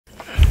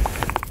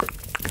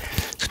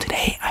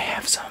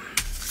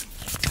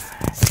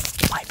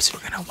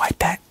gonna wipe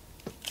that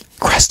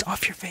crust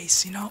off your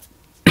face, you know?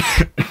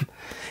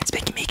 It's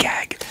making me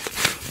gag.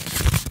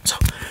 So,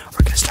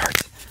 we're gonna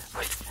start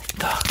with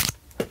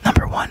the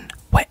number 1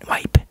 wet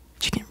wipe.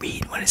 You can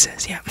read what it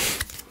says, yeah.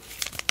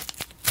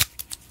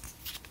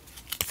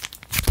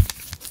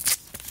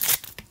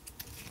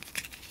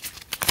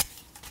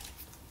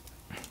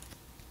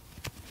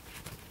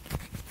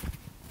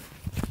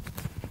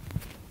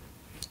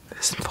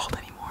 This isn't fault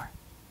anymore.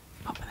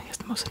 Oh, I think it's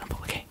the most simple.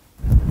 Okay.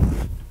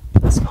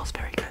 It smells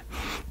very good.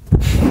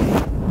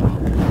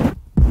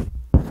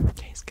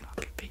 Okay, let's get off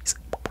your face.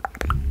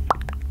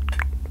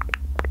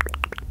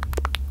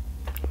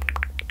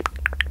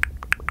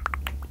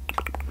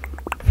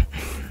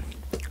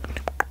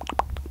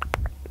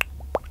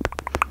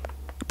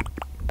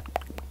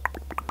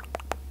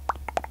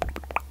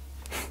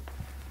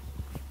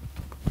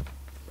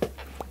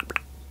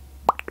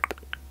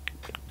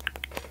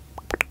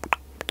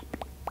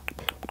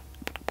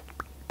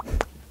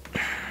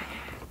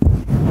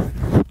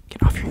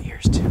 Get off your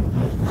ears too.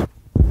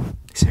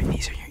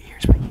 These are your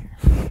ears right here.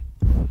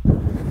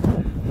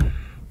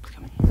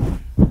 Come here.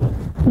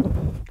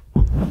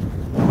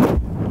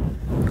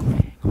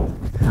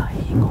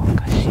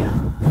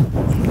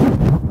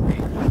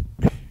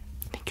 I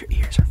think your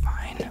ears are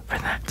fine for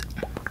that.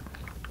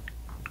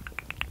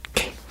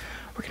 Okay,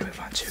 we're gonna move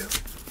on to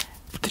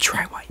the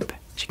dry wipe.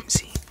 As you can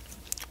see,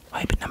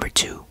 wipe number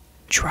 2,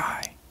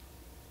 dry.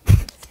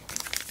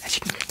 As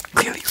you can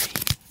clearly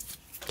read.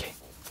 Okay.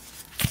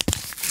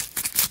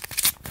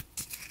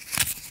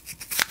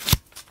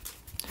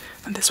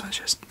 And this one's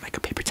just like a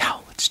paper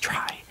towel. It's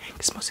dry.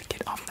 It's supposed to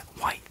get off that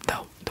white,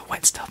 the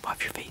wet stuff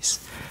off your face.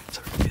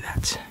 So we're gonna do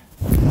that.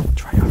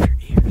 Dry off your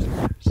ears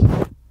first.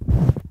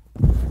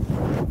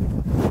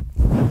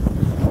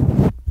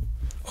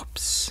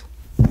 Whoops.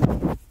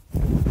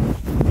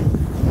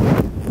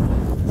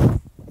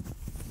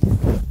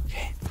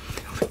 Okay.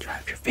 Dry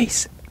off your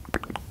face.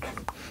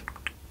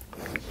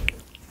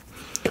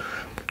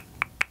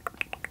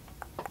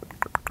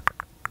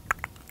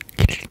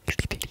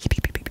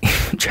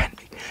 I'm trying to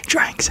make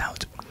drying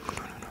sounds.